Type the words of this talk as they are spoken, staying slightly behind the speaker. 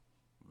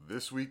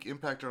This week,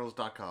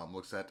 ImpactJournals.com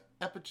looks at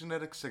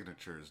epigenetic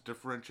signatures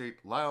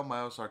differentiate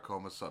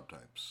leiomyosarcoma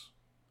subtypes.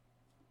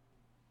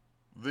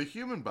 The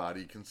human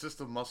body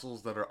consists of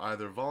muscles that are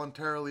either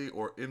voluntarily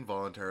or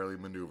involuntarily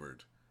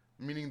maneuvered,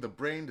 meaning the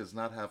brain does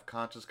not have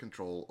conscious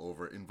control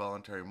over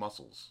involuntary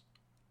muscles.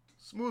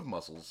 Smooth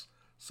muscles,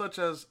 such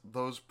as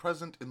those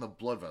present in the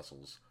blood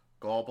vessels,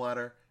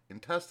 gallbladder,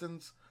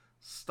 intestines,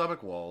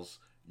 stomach walls,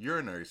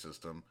 urinary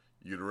system,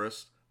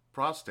 uterus,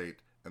 prostate,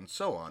 and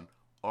so on,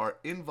 are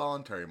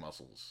involuntary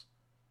muscles.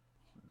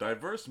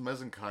 Diverse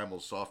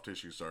mesenchymal soft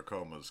tissue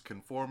sarcomas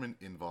can form in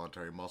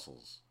involuntary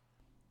muscles.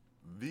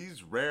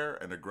 These rare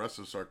and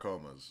aggressive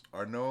sarcomas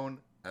are known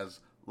as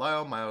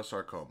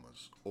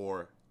leiomyosarcomas,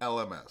 or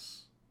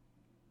LMS.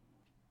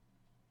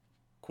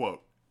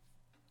 Quote,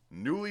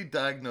 newly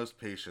diagnosed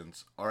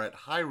patients are at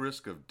high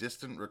risk of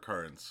distant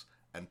recurrence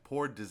and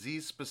poor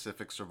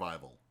disease-specific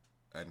survival,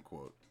 end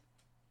quote.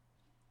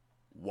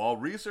 While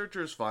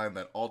researchers find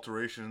that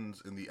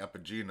alterations in the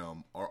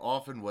epigenome are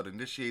often what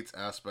initiates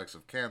aspects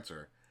of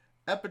cancer,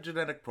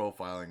 epigenetic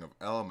profiling of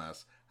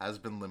LMS has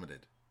been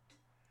limited.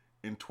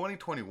 In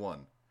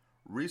 2021,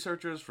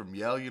 researchers from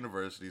Yale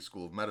University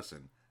School of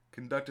Medicine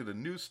conducted a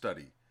new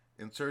study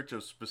in search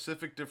of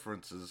specific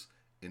differences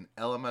in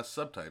LMS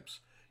subtypes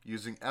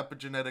using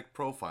epigenetic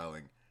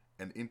profiling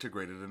and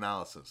integrated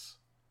analysis.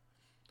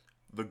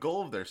 The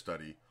goal of their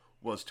study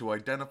was to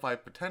identify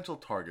potential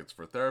targets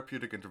for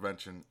therapeutic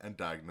intervention and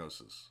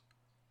diagnosis.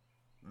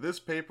 This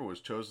paper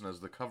was chosen as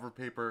the cover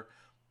paper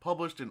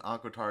published in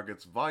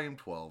Oncotargets Volume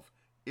 12,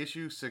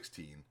 Issue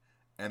 16,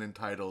 and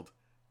entitled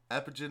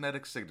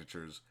Epigenetic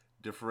Signatures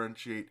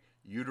Differentiate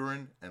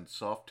Uterine and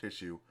Soft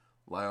Tissue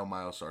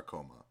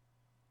Leiomyosarcoma.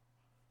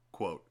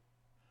 Quote,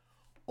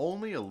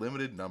 only a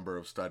limited number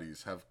of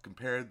studies have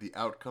compared the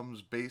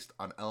outcomes based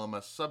on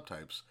LMS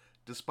subtypes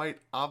despite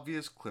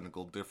obvious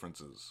clinical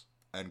differences,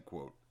 end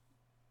quote.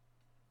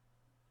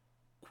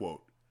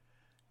 Quote,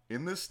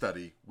 in this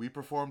study, we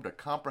performed a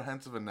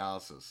comprehensive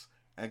analysis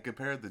and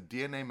compared the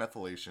DNA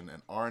methylation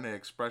and RNA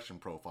expression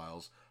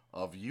profiles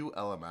of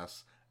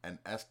ULMS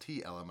and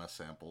STLMS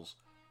samples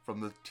from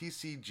the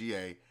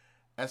TCGA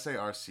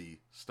SARC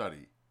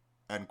study,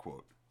 end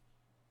quote.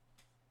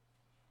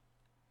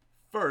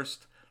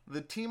 First,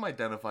 the team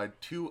identified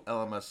two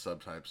LMS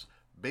subtypes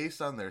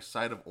based on their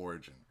site of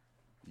origin,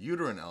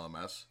 uterine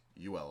LMS,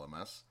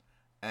 ULMS,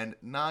 and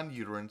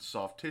non-uterine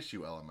soft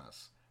tissue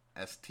LMS,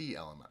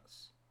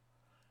 STLMS.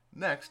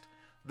 Next,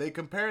 they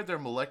compared their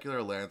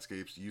molecular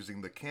landscapes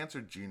using the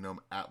Cancer Genome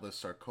Atlas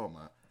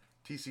Sarcoma,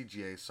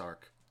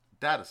 TCGA-SARC,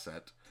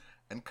 dataset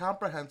and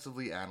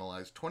comprehensively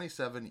analyzed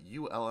 27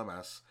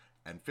 ULMS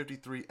and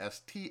 53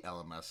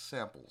 STLMS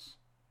samples.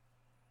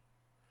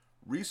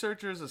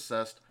 Researchers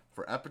assessed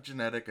for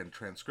epigenetic and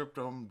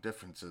transcriptome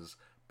differences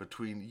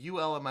between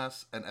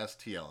ULMS and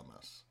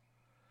STLMS.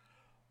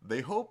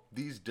 They hoped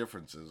these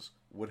differences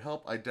would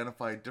help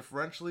identify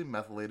differentially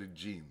methylated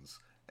genes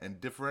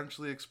and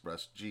differentially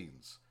expressed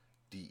genes,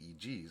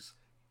 DEGs,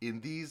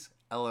 in these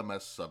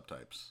LMS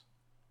subtypes.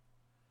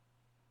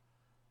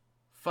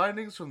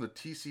 Findings from the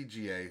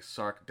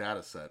TCGA-SARC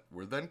dataset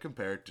were then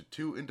compared to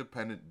two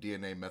independent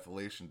DNA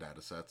methylation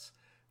datasets,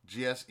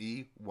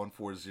 GSE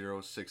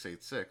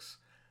 140686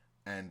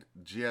 and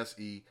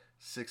GSE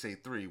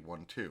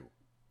 68312.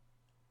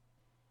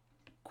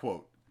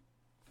 Quote,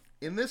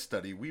 in this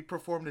study, we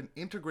performed an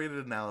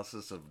integrated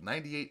analysis of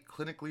 98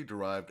 clinically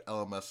derived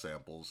LMS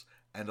samples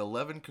and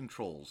 11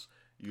 controls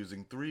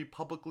using 3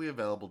 publicly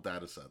available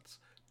datasets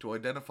to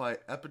identify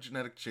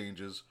epigenetic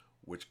changes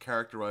which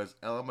characterize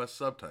LMS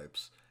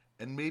subtypes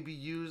and may be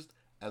used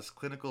as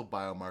clinical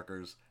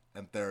biomarkers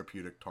and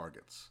therapeutic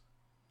targets,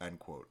 end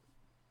quote.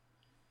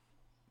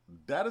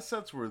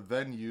 Datasets were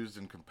then used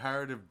in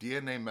comparative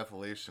DNA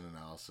methylation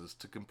analysis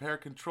to compare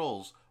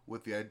controls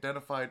with the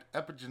identified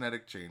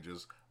epigenetic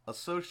changes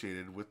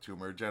associated with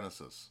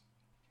tumorigenesis.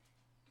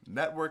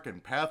 Network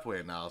and pathway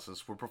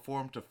analysis were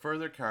performed to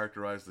further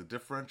characterize the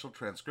differential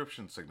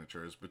transcription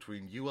signatures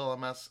between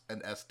ULMS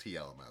and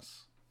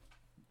STLMS.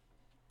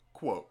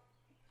 Quote,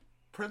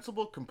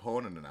 principal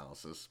component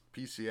analysis,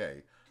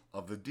 PCA,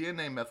 of the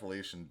DNA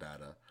methylation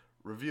data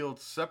revealed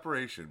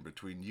separation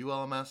between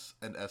ULMS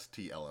and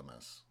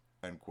STLMS,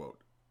 end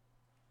quote.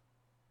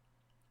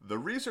 The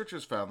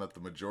researchers found that the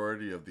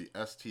majority of the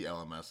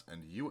STLMS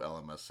and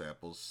ULMS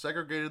samples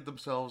segregated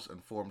themselves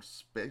and formed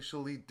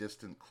spatially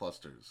distant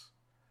clusters.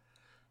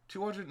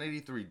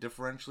 283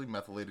 differentially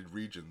methylated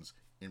regions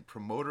in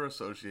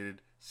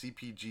promoter-associated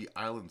CPG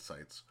island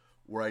sites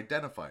were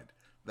identified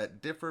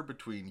that differ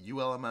between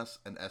ULMS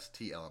and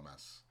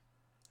STLMS.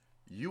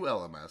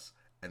 ULMS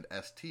and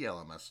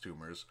STLMS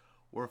tumors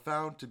were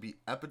found to be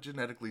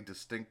epigenetically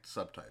distinct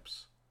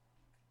subtypes.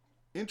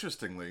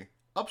 Interestingly,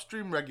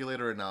 upstream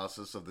regulator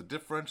analysis of the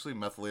differentially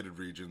methylated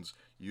regions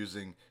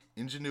using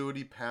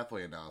Ingenuity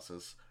pathway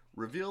analysis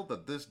revealed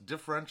that this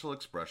differential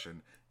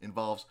expression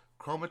involves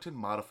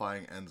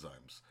chromatin-modifying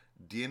enzymes,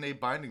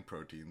 DNA-binding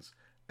proteins,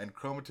 and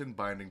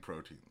chromatin-binding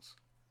proteins.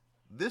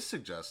 This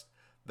suggests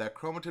that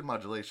chromatin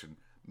modulation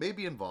may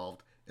be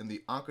involved in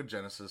the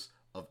oncogenesis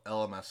of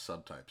LMS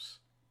subtypes.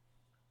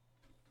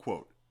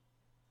 Quote,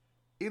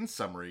 in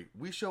summary,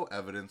 we show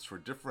evidence for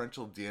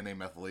differential DNA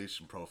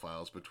methylation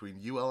profiles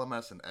between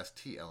ULMS and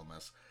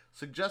STLMS,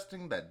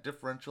 suggesting that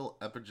differential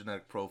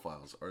epigenetic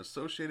profiles are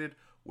associated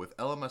with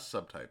LMS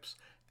subtypes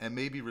and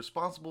may be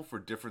responsible for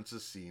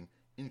differences seen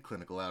in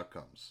clinical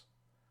outcomes.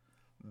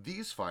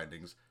 These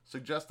findings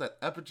suggest that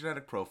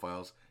epigenetic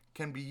profiles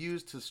can be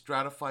used to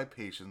stratify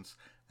patients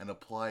and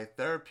apply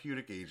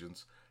therapeutic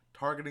agents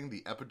targeting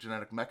the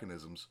epigenetic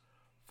mechanisms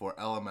for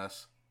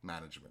LMS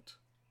management.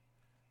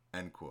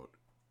 End quote.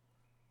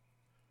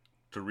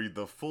 To read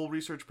the full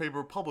research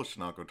paper published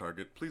in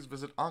OncoTarget, please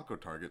visit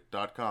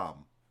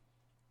oncotarget.com.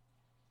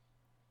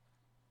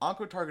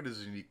 OncoTarget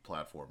is a unique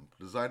platform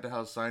designed to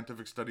house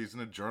scientific studies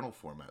in a journal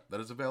format that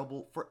is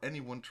available for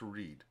anyone to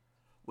read,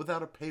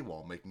 without a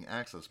paywall making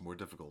access more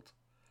difficult.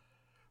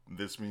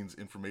 This means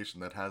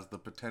information that has the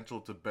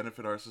potential to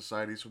benefit our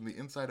societies from the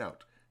inside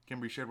out can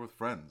be shared with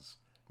friends,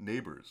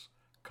 neighbors,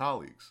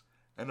 colleagues,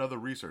 and other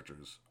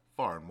researchers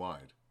far and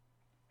wide.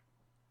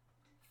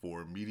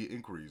 For media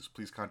inquiries,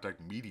 please contact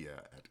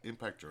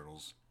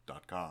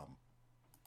media@impactjournals.com.